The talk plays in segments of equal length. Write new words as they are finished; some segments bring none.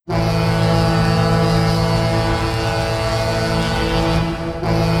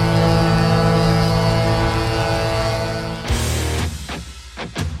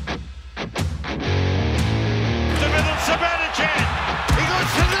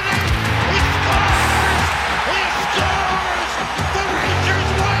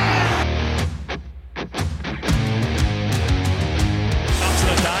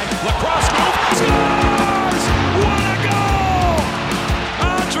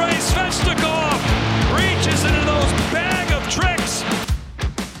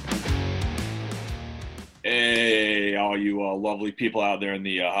you lovely people out there in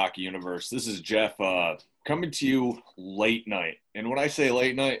the hockey universe. This is Jeff coming to you late night. And when I say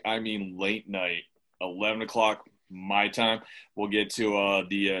late night, I mean late night, 11 o'clock my time. We'll get to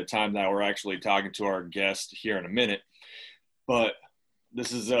the time that we're actually talking to our guest here in a minute. But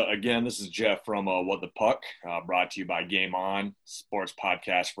this is, this is Jeff from What the Puck, brought to you by Game On, sports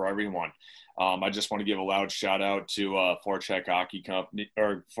podcast for everyone. I just want to give a loud shout out to Forecheck Hockey Company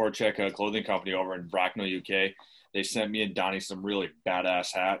or Forecheck Clothing Company over in Bracknell, UK. They sent me and Donnie some really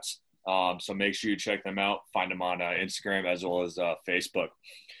badass hats. So make sure you check them out. Find them on Instagram as well as Facebook.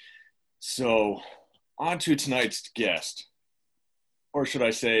 So on to tonight's guest, or should I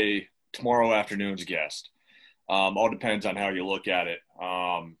say tomorrow afternoon's guest. All depends on how you look at it.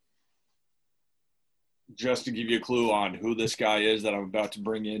 Just to give you a clue on who this guy is that I'm about to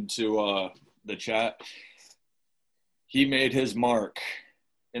bring into the chat, he made his mark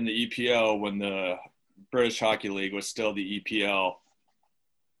in the EPL when the British Hockey League was still the EPL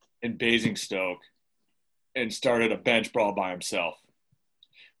in Basingstoke and started a bench brawl by himself.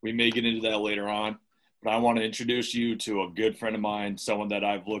 We may get into that later on, but I want to introduce you to a good friend of mine, someone that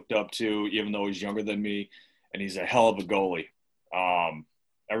I've looked up to even though he's younger than me, and he's a hell of a goalie.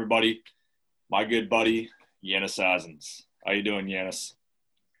 Everybody, my good buddy, Yanis Azins. How you doing, Yanis?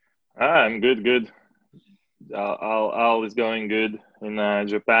 I'm good. All is going good in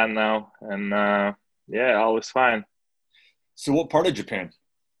Japan now, and all is fine. So what part of Japan?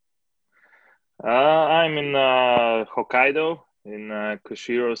 I'm in Hokkaido, in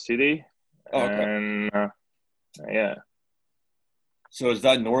Kushiro City. Oh, okay. And So is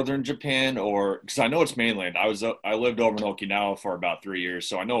that northern Japan, or because I know it's mainland? I lived over in Okinawa for about 3 years,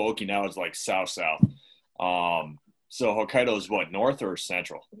 so I know Okinawa is like south. So Hokkaido is what, north or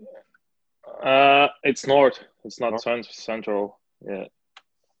central? It's north. It's not central. Yeah.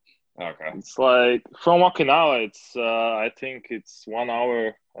 Okay. It's like from Okinawa. It's I think it's 1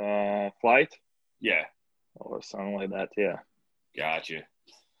 hour flight. Yeah. Or something like that. Yeah. Gotcha.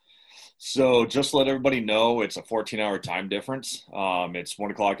 So just to let everybody know, it's a 14-hour time difference. It's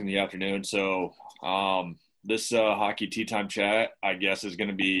 1 o'clock in the afternoon. So this hockey tea time chat, I guess, is going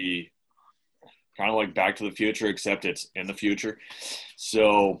to be kind of like Back to the Future, except it's in the future.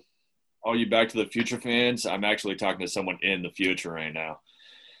 So all you Back to the Future fans, I'm actually talking to someone in the future right now.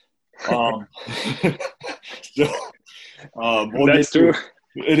 That's true.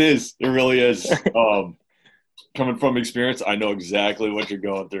 It is. It really is. Coming from experience, I know exactly what you're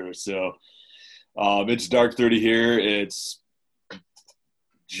going through. So it's dark 30 here. It's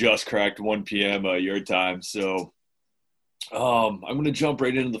just cracked 1 p.m. Your time. So I'm going to jump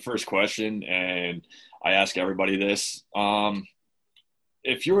right into the first question, and I ask everybody this.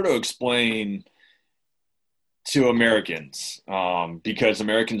 If you were to explain to Americans, because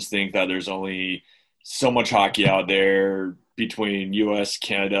Americans think that there's only so much hockey out there between U.S.,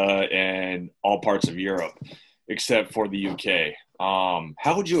 Canada, and all parts of Europe, except for the UK.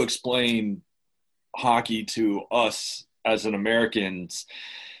 How would you explain hockey to us as an Americans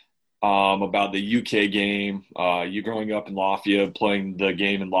about the UK game, you growing up in Latvia, playing the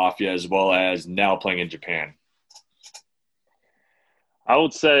game in Latvia, as well as now playing in Japan? I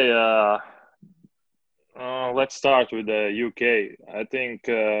would say let's start with the UK. I think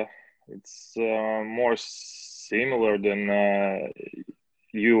it's more similar than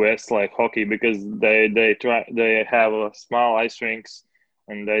US like hockey because they have a small ice rinks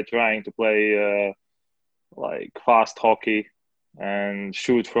and they're trying to play like fast hockey and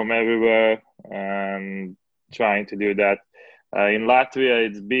shoot from everywhere and trying to do that. In Latvia,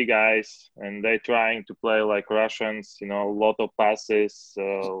 it's big ice and they're trying to play like Russians, a lot of passes,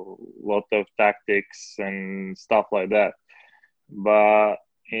 a lot of tactics and stuff like that. But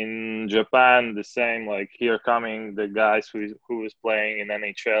in Japan, the same, like here coming the guys who is playing in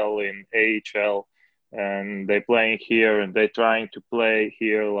NHL, in AHL, and they playing here and they trying to play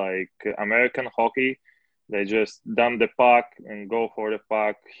here like American hockey. They just dump the puck and go for the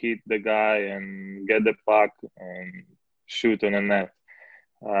puck, hit the guy and get the puck and shoot on the net.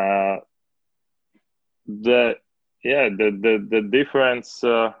 The difference,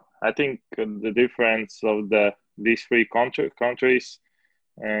 I think the difference of these three countries,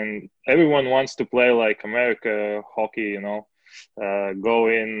 and everyone wants to play like America hockey, go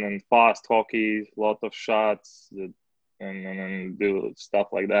in and fast hockey, lot of shots, and do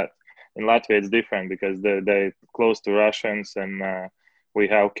stuff like that. In Latvia, it's different because they're close to Russians, and we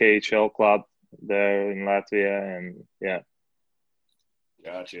have KHL club there in Latvia, and yeah.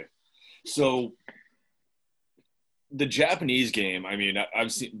 Gotcha. So the Japanese game, I mean,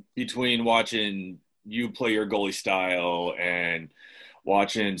 I've seen between watching you play your goalie style and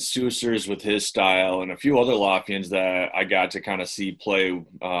watching Susers with his style and a few other Latvians that I got to kind of see play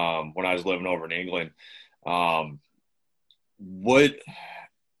when I was living over in England. Um, what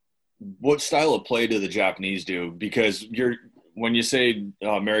style of play do the Japanese do? Because when you say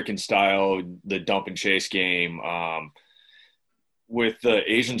American style, the dump and chase game, with the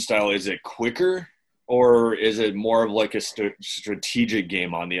Asian style, is it quicker or is it more of like a strategic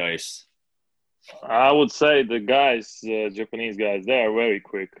game on the ice? I would say the guys, Japanese guys, they are very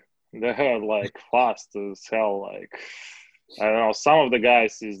quick. They are like fast as hell. Like I don't know, some of the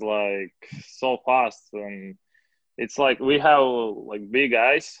guys is like so fast, and it's like we have like big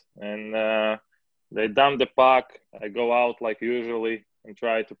eyes, and they dump the puck. I go out like usually and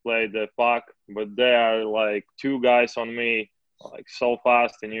try to play the puck, but there are like two guys on me, like so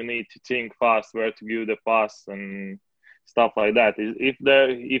fast, and you need to think fast where to give the pass and stuff like that.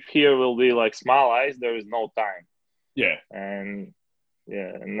 If here will be like small ice, there is no time, Yeah, and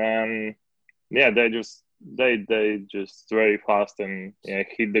yeah, and then yeah, they just very fast and yeah,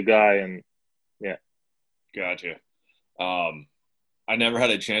 hit the guy and yeah. gotcha. I never had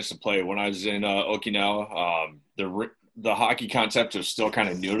a chance to play when I was in Okinawa. The hockey concept was still kind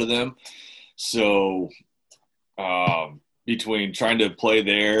of new to them, so between trying to play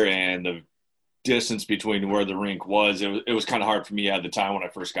there and the distance between where the rink was, it was kind of hard for me at the time when I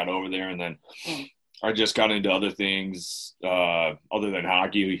first got over there, and then I just got into other things other than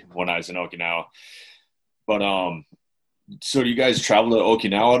hockey when I was in Okinawa. But so do you guys travel to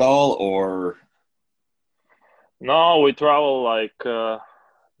Okinawa at all, or? No, we travel like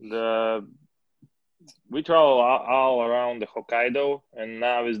the we travel all around the Hokkaido, and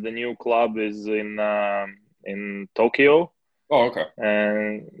now is the new club is in Tokyo, Oh, okay.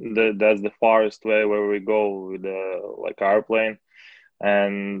 and that's the farthest way where we go with the like airplane,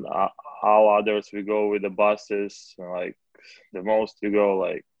 and all others we go with the buses. Like the most we go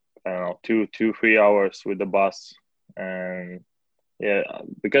like I don't know 3 hours with the bus, and yeah,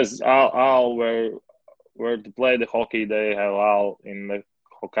 because all where to play the hockey they have all in the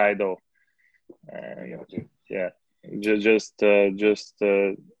Hokkaido, and yeah, just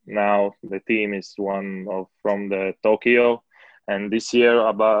now the team is one of from the Tokyo, and this year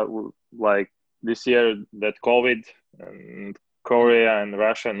about like this year that COVID and Korea and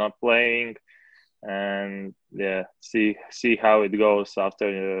Russia not playing, and yeah, see how it goes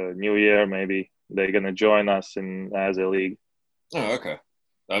after New Year. Maybe they're gonna join us in as a league. Oh, okay.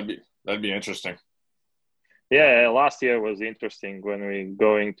 That'd be interesting. Yeah, last year was interesting when we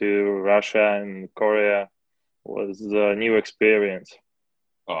going to Russia and Korea was a new experience.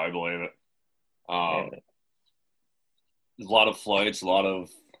 Oh, I believe it. Yeah. A lot of flights, a lot of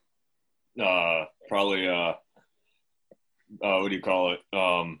probably what do you call it?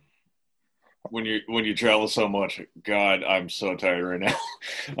 When you travel so much, God, I'm so tired right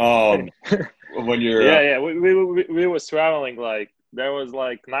now. When you're Yeah, yeah. We was traveling like there was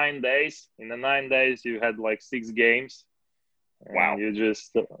like 9 days. In the 9 days, you had like 6 games, and wow. you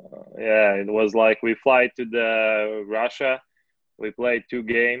just yeah, it was like we fly to the Russia. We played 2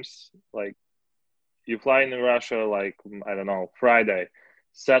 games. Like you fly in Russia, like I don't know, Friday,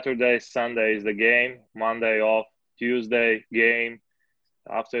 Saturday, Sunday is the game. Monday off. Tuesday game.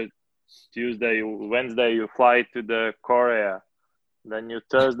 After Tuesday, Wednesday, you fly to the Korea. Then you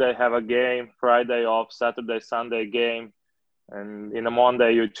Thursday have a game. Friday off. Saturday, Sunday game. And in the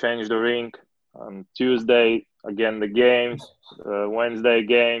Monday you change the rink. On Tuesday again the game, Wednesday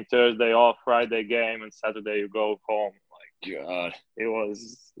game, Thursday off, Friday game, and Saturday you go home. Like God, it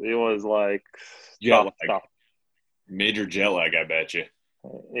was like jet tough, lag, tough. major jet lag. I bet you.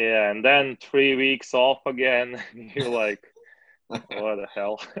 Yeah, and then 3 weeks off again. You're like, what the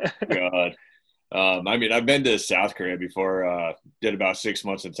hell? God. I mean, I've been to South Korea before. Did about 6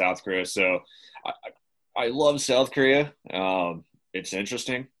 months in South Korea, so I, I love South Korea. It's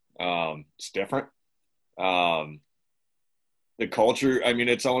interesting. It's different. Um, the culture. I mean,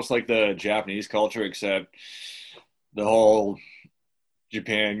 it's almost like the Japanese culture, except the whole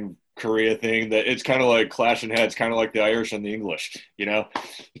Japan Korea thing. That it's kind of like clashing heads, kind of like the Irish and the English.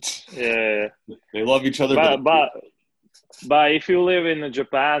 It's Yeah, they love each other, but but if you live in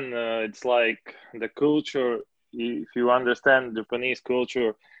Japan, it's like the culture. If you understand Japanese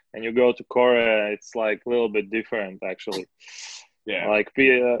culture and you go to Korea, it's like a little bit different actually. yeah, Like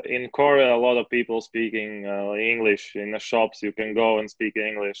in Korea, a lot of people speaking English. In the shops, you can go and speak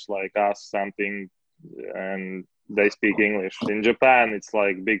English, like ask something, and they speak English. In Japan, it's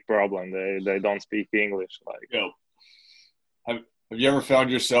like big problem. They don't speak English. Like you know, have you ever found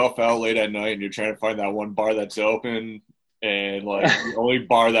yourself out late at night and you're trying to find that one bar that's open and like the only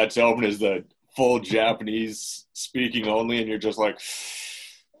bar that's open is the full Japanese speaking only, and you're just like,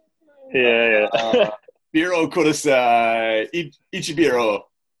 Yeah, yeah. Biro kudasai, ichibiro.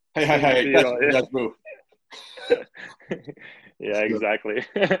 Hey, hey, hey, Zero, that's move. yeah, So, exactly.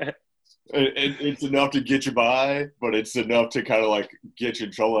 it's enough to get you by, but it's enough to kind of like get you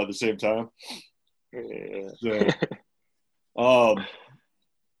in trouble at the same time. Yeah. So,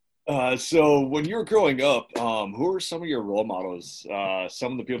 um, so when you were growing up, who were some of your role models?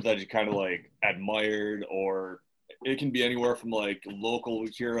 Some of the people that you kind of like admired, or it can be anywhere from like local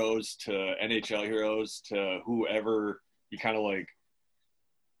heroes to NHL heroes to whoever you kind of like.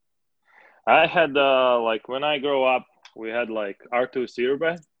 I had like when I grow up, we had like Artur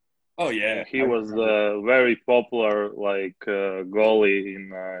Sirbe. Oh yeah, He I was remember. a very popular like goalie in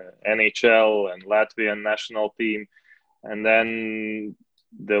NHL and Latvian national team. And then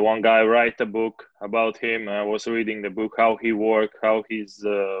the one guy write a book about him. I was reading the book, how he worked, how his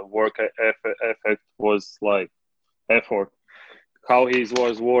work effect was like effort, how he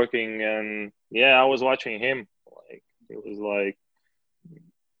was working, and yeah, I was watching him. Like it was like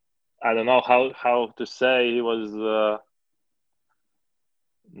I don't know how to say he was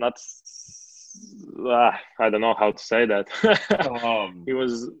not. I don't know how to say that. Um, he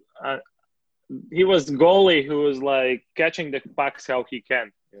was. Uh, he was goalie who was like catching the pucks how he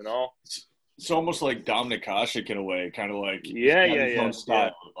can, you know. it's almost like Dominic Hasek in a way, kind of like he's Yeah, got yeah, his own yeah, yeah,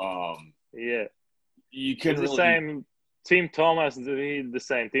 style. yeah. You It's can the really, same. Tim Thomas, the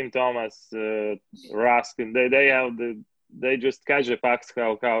same. Tim Thomas, Raskin. They have they just catch the pucks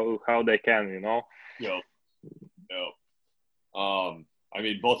how they can, you know. you know, you know. I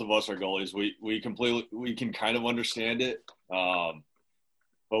mean, both of us are goalies. We can kind of understand it.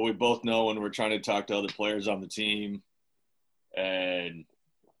 But we both know when we're trying to talk to other players on the team, and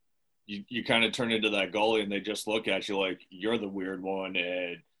you kind of turn into that goalie, and they just look at you like you're the weird one,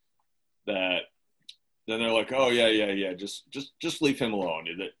 and that then they're like, oh yeah, yeah, yeah, just leave him alone.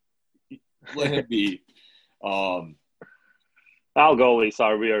 Let him be. Um, All goalies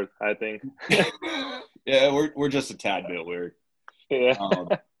are weird, I think. yeah, we're just a tad bit weird. Yeah,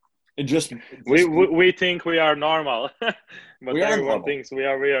 And just we think we are normal, but we are everyone normal. thinks we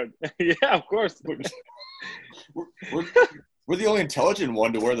are weird. Yeah, of course. We're, we're we're the only intelligent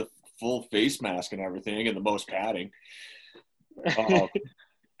one to wear the full face mask and everything, and the most padding. Uh,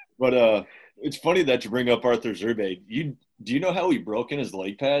 but it's funny that you bring up Arthur Zerbe. Do you know how he broke in his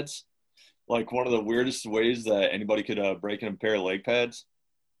leg pads? Like one of the weirdest ways that anybody could break in a pair of leg pads.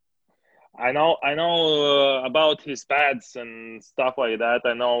 I know about his pads and stuff like that.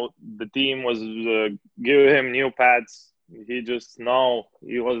 I know the team was give him new pads. He just know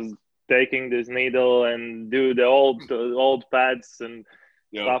he was taking this needle and do the old pads and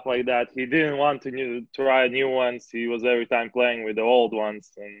Yep. stuff like that. He didn't want to try new ones. He was every time playing with the old ones,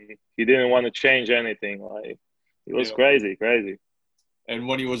 and he didn't want to change anything. Like it was Yep. crazy, crazy. And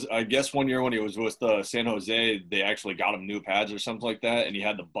when he was, I guess one year when he was with San Jose, they actually got him new pads or something like that, and he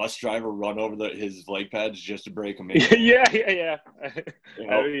had the bus driver run over his leg pads just to break them in. Yeah, yeah, yeah. I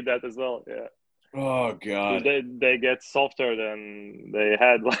Yep. read that as well. Yeah. Oh Because God. they get softer than they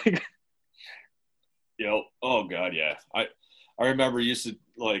had like Yep. Oh God. Yeah. I remember I used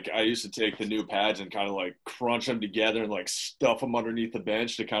to take the new pads and kind of like crunch them together and like stuff them underneath the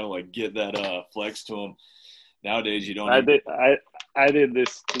bench to kind of like get that flex to them. Nowadays, you don't I even. did I did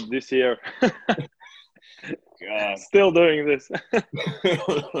this year. God. Still doing this.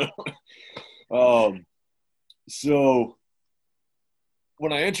 um. So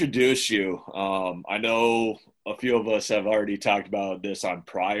when I introduce you, I know a few of us have already talked about this on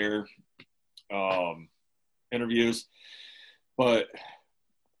prior um, interviews, but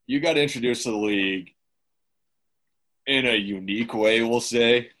you got introduced to the league in a unique way, we'll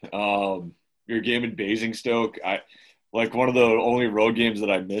say. Your game in Basingstoke, I like one of the only road games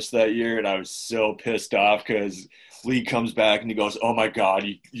that I missed that year, and I was so pissed off because Lee comes back and he goes, "Oh my God,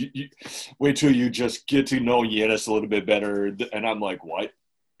 you wait till you just get to know Yanis a little bit better," and I'm like, "What?"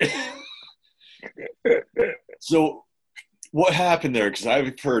 So what happened there? Because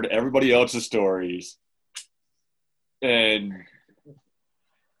I've heard everybody else's stories, and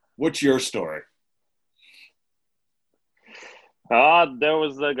what's your story? There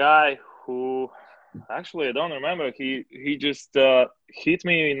was a guy who actually I don't remember. He just hit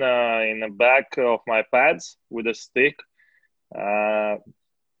me in the back of my pads with a stick. Uh,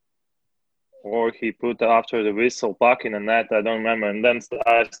 or he put after the whistle puck in the net. I don't remember. And then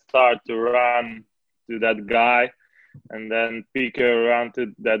I start to run to that guy, and then Piqué ran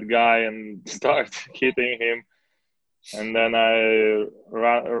to that guy and start hitting him. And then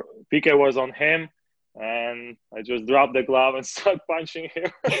Piqué was on him, and I just dropped the glove and start punching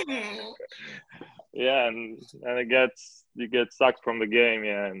him. Yeah, and you get sucked from the game.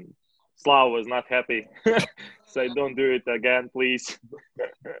 Yeah, and Slav was not happy. Say, don't do it again, please.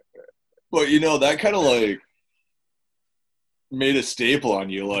 But that kind of like made a staple on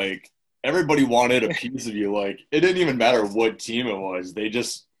you. Like everybody wanted a piece of you. Like it didn't even matter what team it was. They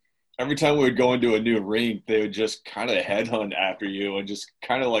just every time we would go into a new rink, they would just kind of headhunt after you and just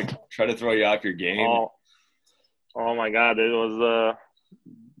kind of like try to throw you off your game. Oh my God! It was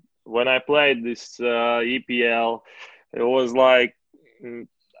when I played this EPL. It was like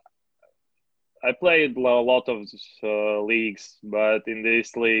I played a lot of leagues, but in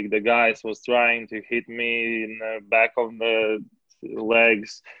this league, the guys was trying to hit me in the back of the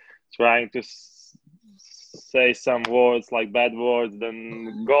legs, trying to say some words like bad words,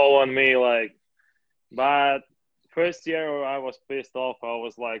 then go on me like. But first year I was pissed off. I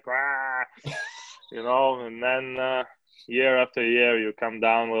was like, ah, and then year after year you come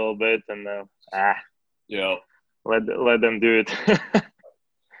down a little bit and yeah, let them do it.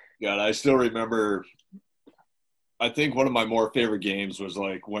 God, I still remember. I think one of my more favorite games was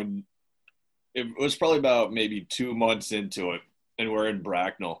like when it was probably about maybe 2 months into it, and we're in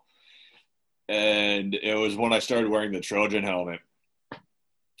Bracknell, and it was when I started wearing the Trojan helmet,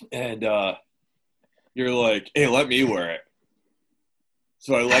 and you're like, "Hey, let me wear it."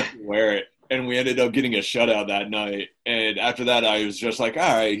 So I let you wear it, and we ended up getting a shutout that night. And after that, I was just like,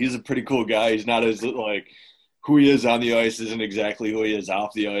 "All right, he's a pretty cool guy. He's not as like." Who he is on the ice isn't exactly who he is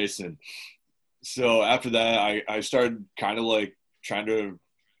off the ice. And so after that, I started kind of like trying to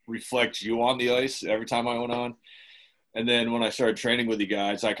reflect you on the ice every time I went on. And then when I started training with you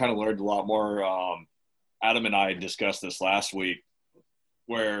guys, I kind of learned a lot more. Adam and I discussed this last week,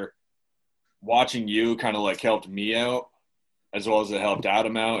 where watching you kind of like helped me out as well as it helped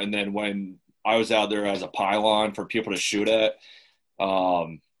Adam out. And then when I was out there as a pylon for people to shoot at,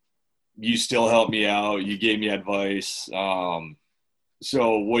 you still helped me out. You gave me advice.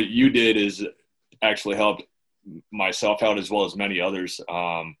 So what you did is actually helped myself out as well as many others.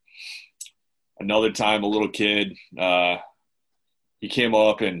 Another time, a little kid, he came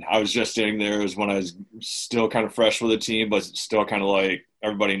up and I was just sitting there. It was when I was still kind of fresh with the team, but still kind of like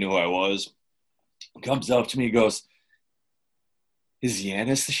everybody knew who I was. He comes up to me, goes, "Is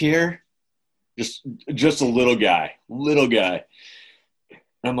Yanis here?" Just a little guy.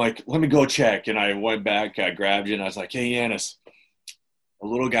 And I'm like, "Let me go check." And I went back, I grabbed you, and I was like, "Hey, Yanis, a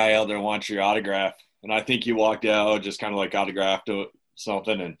little guy out there wants your autograph." And I think you walked out, just kind of like autographed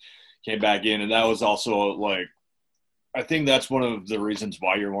something and came back in. And that was also like, I think that's one of the reasons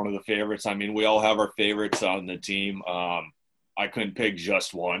why you're one of the favorites. I mean, we all have our favorites on the team. I couldn't pick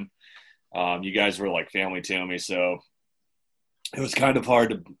just one. You guys were like family to me. So it was kind of hard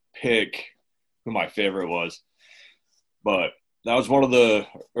to pick who my favorite was. But that was one of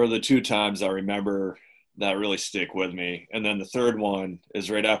the 2 times I remember that really stick with me. And then the third one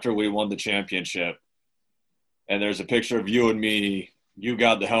is right after we won the championship. And there's a picture of you and me. You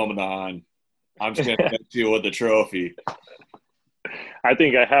got the helmet on. I'm standing next to you with the trophy. I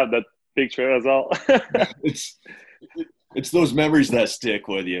think I have that picture as well. It's those memories that stick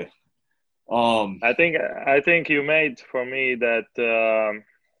with you. I think you made for me that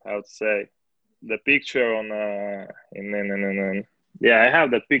I would say the picture on yeah, I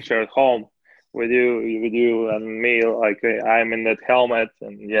have that picture at home with you and me, like I'm in that helmet,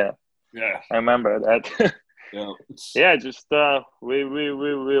 and yeah, I remember that. Yeah, just we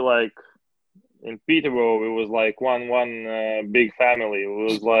like in Peterborough, it was like one big family.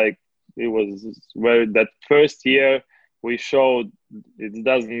 It was where that first year we showed it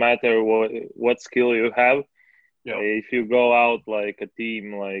doesn't matter what skill you have. Yeah. If you go out like a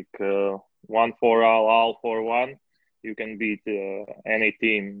team, like 1 for all for one, you can beat any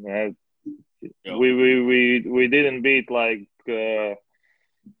team. We didn't beat like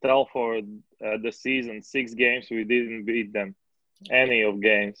Telford the season 6 games. We didn't beat them any of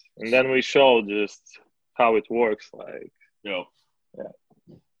games, and then we showed just how it works. Like yeah,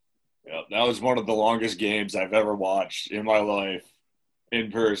 that was one of the longest games I've ever watched in my life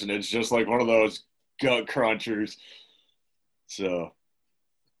in person. It's just like one of those gut crunchers. So,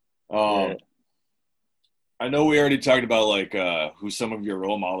 I know we already talked about like who some of your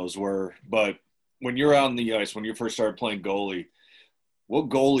role models were, but when you're on the ice, when you first started playing goalie, what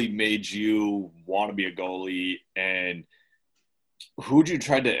goalie made you want to be a goalie, and who'd you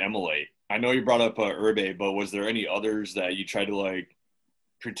try to emulate? I know you brought up Urbe, but was there any others that you tried to like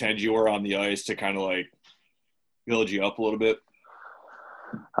pretend you were on the ice to kind of like build you up a little bit?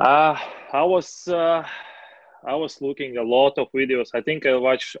 I was I was looking a lot of videos. I think I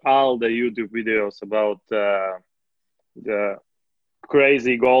watched all the YouTube videos about the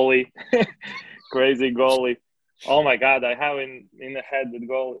crazy goalie, crazy goalie. Oh my God, I have in the head the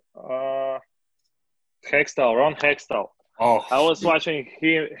goalie. Hextall, Ron Hextall. Oh, I was watching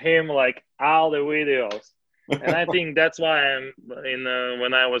him like all the videos, and I think that's why I'm in.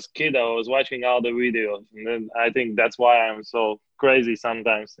 When I was kid, I was watching all the videos, and then I think that's why I'm so crazy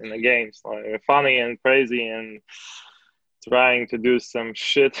sometimes in the games, like funny and crazy and trying to do some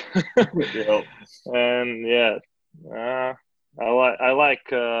shit. yep. And yeah, I like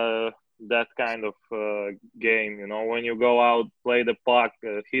that kind of game. You know, when you go out, play the puck,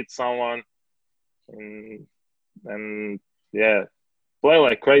 hit someone, and and yeah, play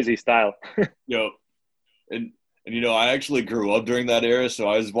like crazy style. Yep. And I actually grew up during that era, so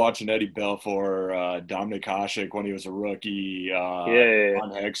I was watching Eddie Belfour, Dominic Hasek when he was a rookie, Yeah, yeah, yeah.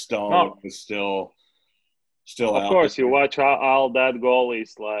 Ron Hextall when No, he was still of out course you there. watch all that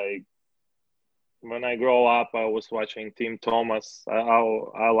goalies. Like when I grow up, I was watching Tim Thomas.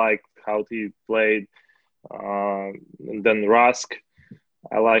 I liked how he played. And then Rusk,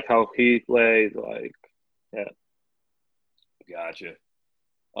 I like how he played. Like yeah. Gotcha.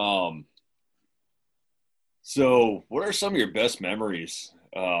 Um, so what are some of your best memories?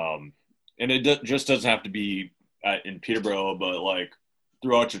 And it just doesn't have to be in Peterborough, but like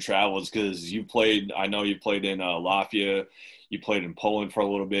throughout your travels, because I know you played in Latvia, you played in Poland for a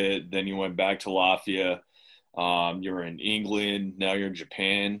little bit, then you went back to Latvia. You were in England, now you're in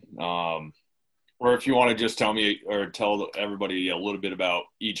Japan. Or if you want to just tell me or tell everybody a little bit about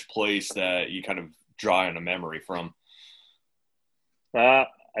each place that you kind of draw on a memory from.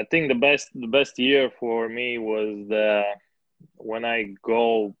 I think the best year for me was when I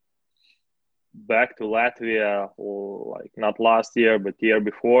go back to Latvia, or like not last year but year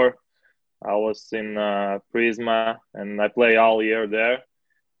before. I was in Prisma and I play all year there,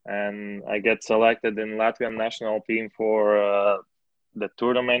 and I get selected in Latvian national team for the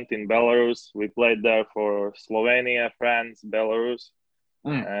tournament in Belarus. We played there for Slovenia, France, Belarus.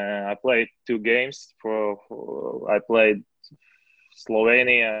 Mm, I played two games I played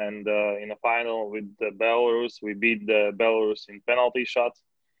Slovenia, and in a final with the Belarus, we beat the Belarus in penalty shots.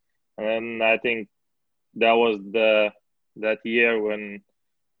 And I think that was that year when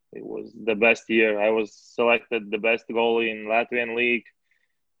it was the best year. I was selected the best goalie in Latvian league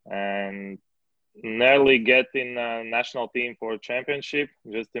and nearly get in national team for championship.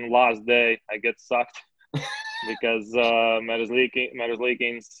 Just in last day, I get sucked because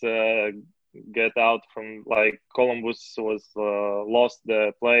Merzlikins get out from, like, Columbus was lost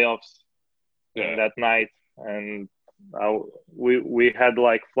the playoffs in yeah, that night, and we had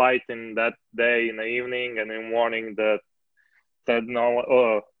like flight in that day in the evening, and in the morning the Ted Nolan,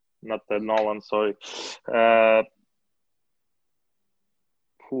 oh, not Ted Nolan, sorry. Uh,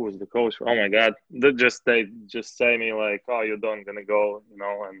 who was the coach? Oh my God! They just say me like, "Oh, you don't gonna go,"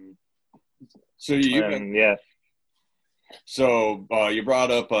 so you've been and yeah. you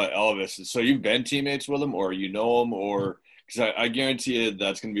brought up Elvis. So you've been teammates with him, or you know him, or because I guarantee you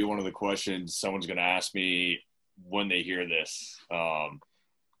that's going to be one of the questions someone's going to ask me when they hear this. Um,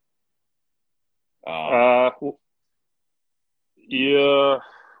 Uh, yeah.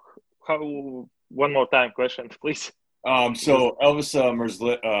 One more time, question, please. Just so Elvis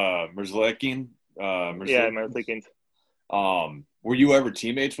Merzlikin, yeah, I'm thinking. were you ever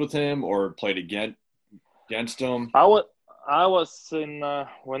teammates with him or played against him? I was I was in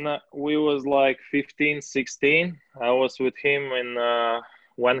when we was like 15, 16. I was with him in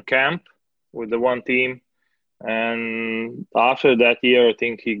one camp with the one team, and after that year, I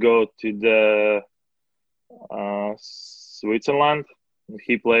think he go to the Switzerland.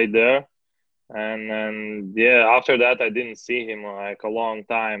 He played there, and then yeah, after that I didn't see him like a long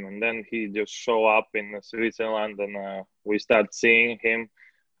time, and then he just show up in Switzerland, and we start seeing him,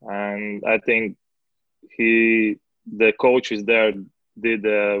 and I think he the coaches there did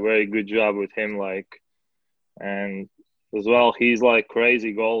a very good job with him, like, and as well he's like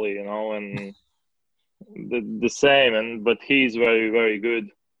crazy goalie, and the same, and but he's very good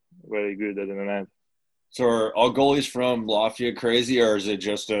at the net. So are all goalies from Lafayette crazy, or is it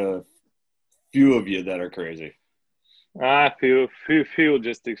just a few of you that are crazy? Few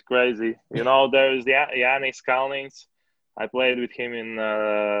just is crazy. There's Yanis Kalnins. I played with him in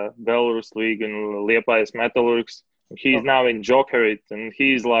Belarus League in Liepājas Metalurgs. He's Oh, now in Jokerit, and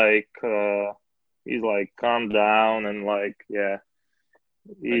he's like calm down, and like, yeah,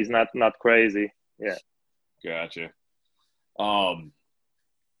 I he's not crazy. Yeah. gotcha. Um,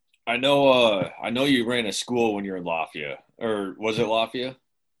 I know you ran a school when you were in Lafayette, or was it Lafayette?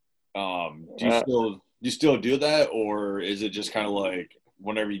 Do you Uh, still? you still do that, or is it just kind of like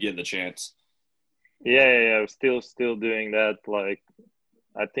whenever you get the chance? Yeah. Still doing that. Like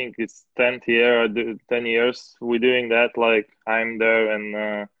I think it's 10th year, 10 years we're doing that. Like I'm there,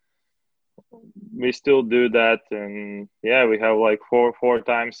 and we still do that. And yeah, we have like four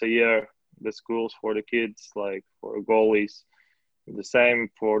times a year the schools for the kids, like for goalies. The same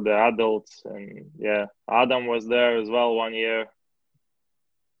for the adults. And yeah, Adam was there as well 1 year,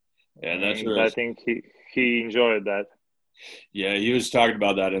 Yeah, that's and sure I is. think he enjoyed that. Yeah, he was talking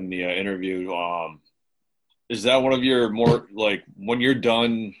about that in the interview. Is that one of your more like when you're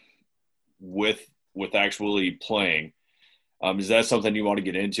done with actually playing? Is that something you want to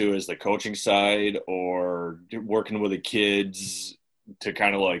get into as the coaching side or working with the kids to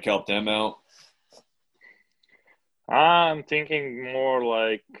kind of like help them out? I'm thinking more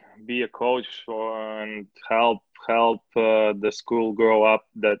like be a coach and help the school grow up.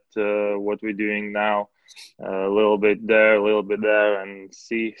 That what we're doing now, a little bit there, a little bit there, and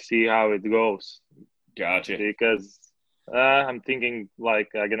see how it goes. Gotcha. Because I'm thinking like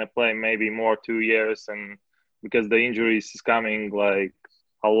I'm gonna play maybe more 2 years, and because the injuries is coming like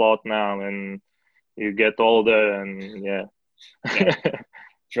a lot now, and you get older, and yeah, Yeah,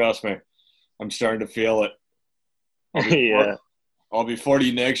 trust me, I'm starting to feel it. I'll be yeah, I'll be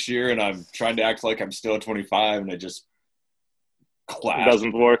 40 next year, and I'm trying to act like I'm still 25, and I just it clash.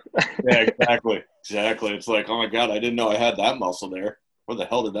 doesn't work. Yeah, exactly, exactly. It's like, oh my god, I didn't know I had that muscle there. Where the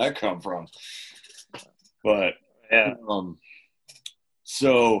hell did that come from? But Yeah. um,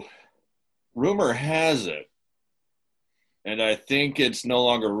 so rumor has it, and I think it's no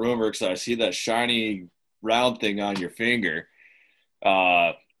longer rumor because I see that shiny round thing on your finger.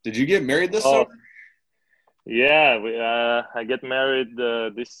 Uh, did you get married this summer? Oh, yeah. I get married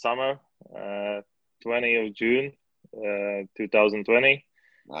this summer, 20th of June, 2020.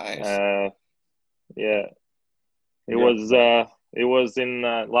 Nice. Uh, yeah, it was Congratulations. in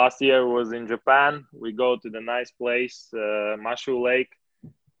last year. Was in Japan. We go to the nice place, Mashu Lake,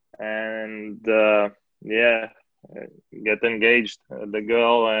 and yeah, uh, get engaged, the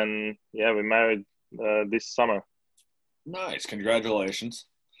girl, and yeah, we married this summer. Nice. Congratulations.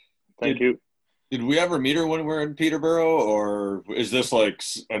 Thank Did you. did we ever meet her when we were in Peterborough, or is this like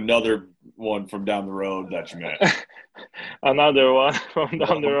another one from down the road that you met? Another one from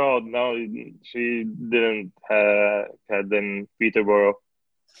down the No. road. No, she didn't had in Peterborough.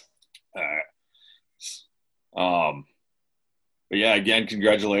 Um, but yeah, again,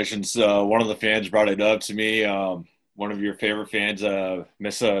 congratulations. One of the fans brought it up to me. One of your favorite fans,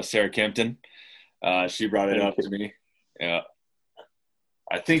 Miss Sarah Kempton, she brought it Thank up to you. me. Yeah,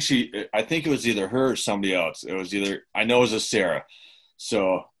 I think it was either her or somebody else. It was either, I know it was a Sarah.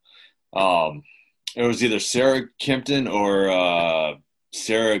 So, um, it was either Sarah Kempton or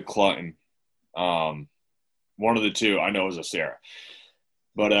Sarah Clutton. Um, one of the two. I know it was a Sarah.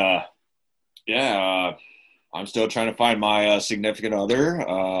 But yeah, I'm still trying to find my significant other.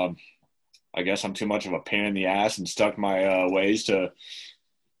 I guess I'm too much of a pain in the ass and stuck my ways to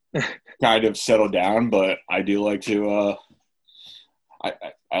kind of settle down. But I do like to.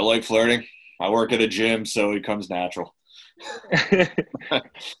 I like flirting. I work at a gym, so it comes natural.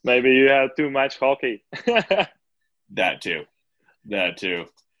 Maybe you have too much hockey. That too. That too.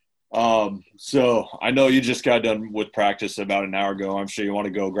 So I know you just got done with practice about an hour ago. I'm sure you want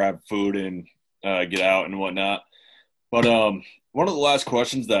to go grab food and get out and whatnot. But one of the last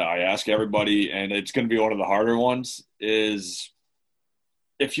questions that I ask everybody, and it's going to be one of the harder ones, is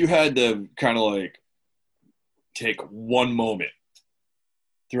if you had to kind of like take one moment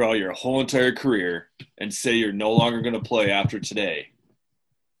throughout your whole entire career and say you're no longer going to play after today,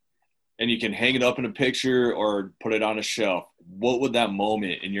 and you can hang it up in a picture or put it on a shelf, what would that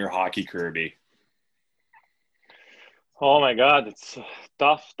moment in your hockey career be? Oh my God, it's a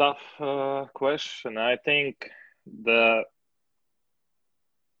tough question. I think the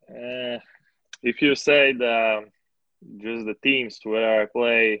uh, if you say the just the teams where I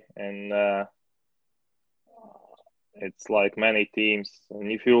play, and it's like many teams.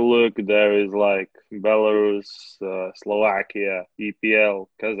 And if you look, there is like Belarus, Slovakia, EPL,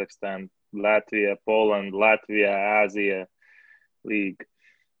 Kazakhstan, Latvia, Poland, Latvia, Asia League.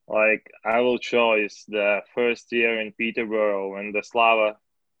 Like I will choose the first year in Peterborough when the Slava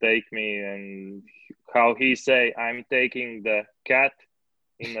take me, and how he say I'm taking the cat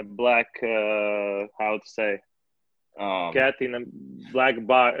in a black how to say Um, cat in a black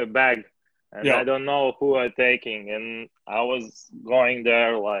bag, and yeah, I don't know who I'm taking. And I was going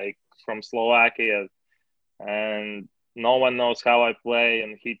there like from Slovakia, and no one knows how I play,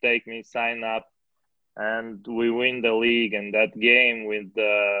 and he take me sign up, and we win the league. And that game with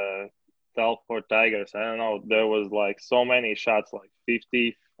the Telford Tigers. I don't know. There was like so many shots, like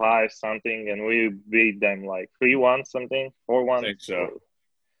 55 something, and we beat them like 3-1 something, 4-1. I think so.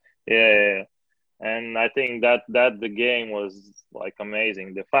 Yeah. And I think that the game was like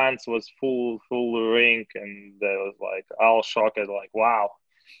amazing. The fans was full rink, and they was like all shocked, like wow,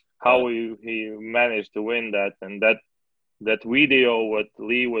 how he managed to win that. And that video what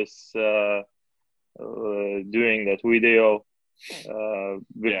Lee was doing, that video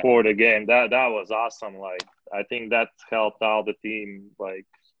before the game, that was awesome. Like I think that helped all the team like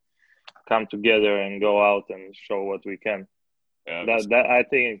come together and go out and show what we can. That I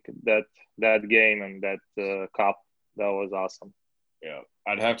think that game and that cup, that was awesome. Yeah,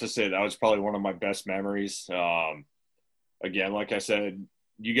 I'd have to say that was probably one of my best memories. Again, like I said,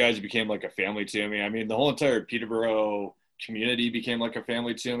 you guys became like a family to me. I mean, the whole entire Peterborough community became like a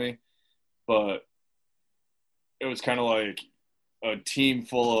family to me, but it was kind of like a team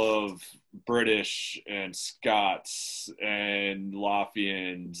full of British and Scots and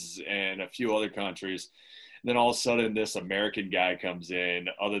Latvians and a few other countries. And then all of a sudden, this American guy comes in,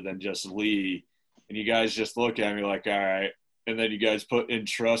 other than just Lee, and you guys just look at me like, all right. And then you guys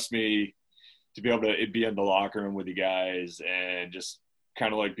trust me to be able to be in the locker room with you guys and just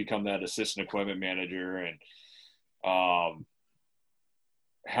kind of like become that assistant equipment manager. And I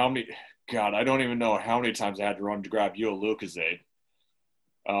don't even know how many times I had to run to grab you a Lucozade.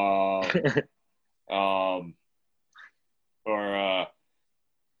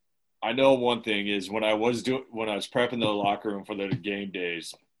 I know one thing is when I was prepping the locker room for the game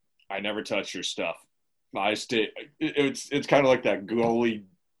days, I never touched your stuff. It's kind of like that goalie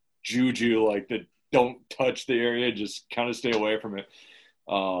juju, like the don't touch the area, just kind of stay away from it.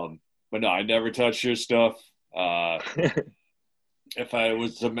 But no, I never touched your stuff. If I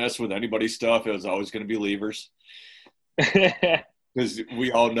was to mess with anybody's stuff, it was always going to be Levers. Because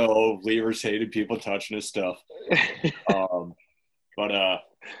we all know Levers hated people touching his stuff. But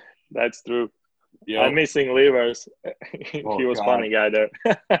that's true. Yep. I'm missing Levers. He was a funny guy there.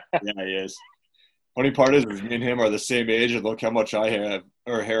 Yeah, he is. Funny part is me and him are the same age, and look how much hair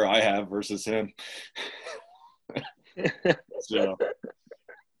I have versus him. So,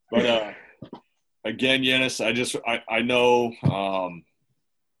 but again, Yanis, I know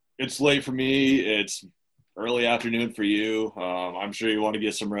it's late for me. It's early afternoon for you. I'm sure you want to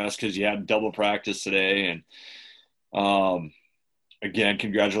get some rest because you had double practice today. And again,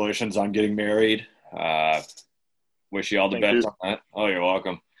 congratulations on getting married. Wish you all the best on that. Oh, you're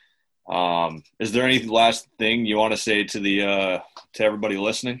welcome. Is there any last thing you want to say to to everybody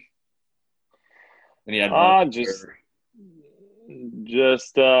listening? Any advice?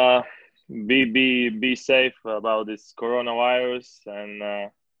 Just be safe about this coronavirus, and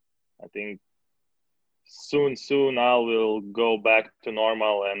I think soon I will go back to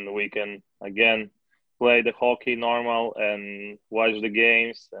normal, and we can again play the hockey normal and watch the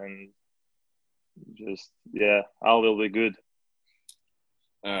games, and just all will be good.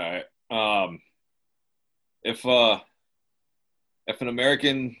 All right. If an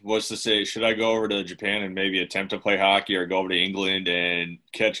American was to say, should I go over to Japan and maybe attempt to play hockey, or go over to England and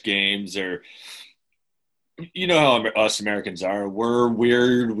catch games, or you know how us Americans are, we're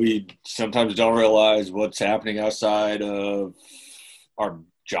weird. We sometimes don't realize what's happening outside of our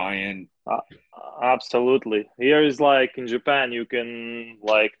giant. Absolutely. Here is like in Japan, you can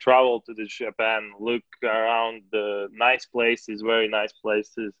like travel to the Japan, look around the nice places, very nice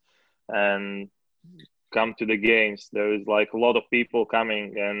places, and come to the games. There is like a lot of people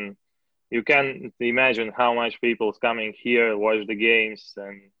coming, and you can imagine how much people is coming here, watch the games,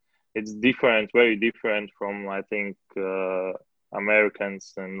 and it's different, very different from, I think,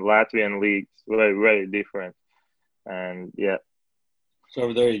 Americans and Latvian leagues, very, very different. And yeah. So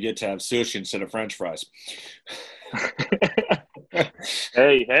over there, you get to have sushi instead of French fries.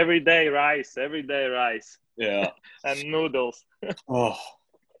 Hey, everyday rice. Yeah. And noodles. Oh,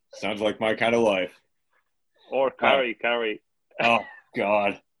 sounds like my kind of life. Or curry. Oh,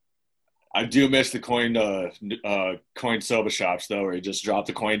 God. I do miss the coin soba shops, though, where you just drop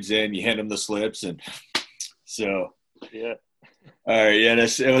the coins in, you hand them the slips, and so. Yeah. All right, yeah,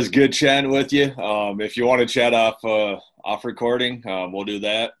 it was good chatting with you. If you want to chat off recording, we'll do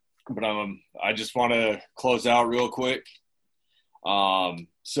that. But I just want to close out real quick.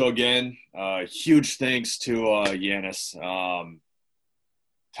 So again, huge thanks to Yanis.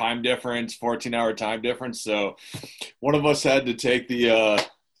 Time difference, 14-hour time difference. So one of us had to take the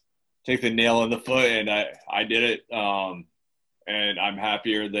nail in the foot, and I did it. And I'm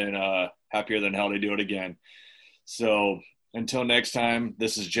happier than hell to do it again. So until next time,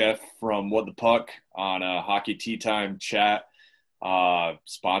 this is Jeff from What the Puck on Hockey Tea Time Chat.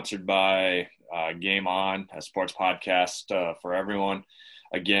 sponsored by Game On, a sports podcast for everyone.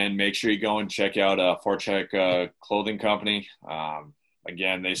 Again, make sure you go and check out Forecheck Clothing Company.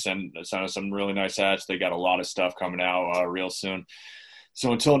 Again, they send us some really nice hats. They got a lot of stuff coming out real soon.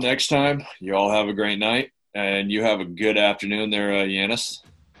 So until next time, you all have a great night, and you have a good afternoon there, Yanis.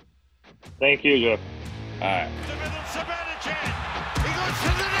 Thank you, Jeff. All right.